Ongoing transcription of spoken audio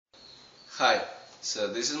Hi, so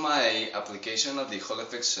this is my application of the Hall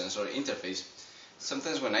effect sensor interface.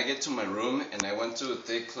 Sometimes when I get to my room and I want to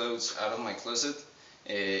take clothes out of my closet,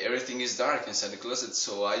 everything is dark inside the closet,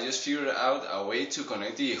 so I just figured out a way to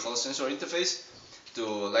connect the Hall sensor interface to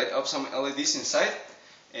light up some LEDs inside,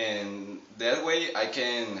 and that way I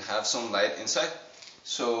can have some light inside.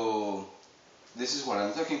 So this is what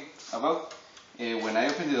I'm talking about. When I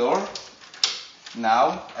open the door,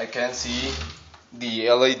 now I can see the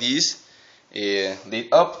LEDs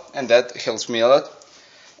lit up, and that helps me a lot.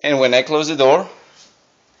 And when I close the door,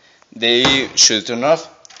 they should turn off.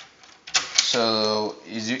 So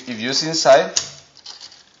if you see inside,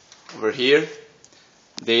 over here,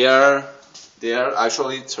 they are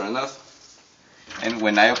actually turned off. And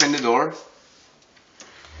when I open the door,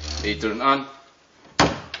 they turn on.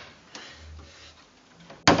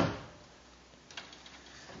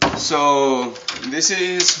 So this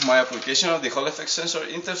is my application of the Hall effect sensor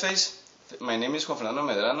interface. My name is Juan Fernando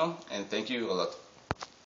Medrano, and thank you a lot.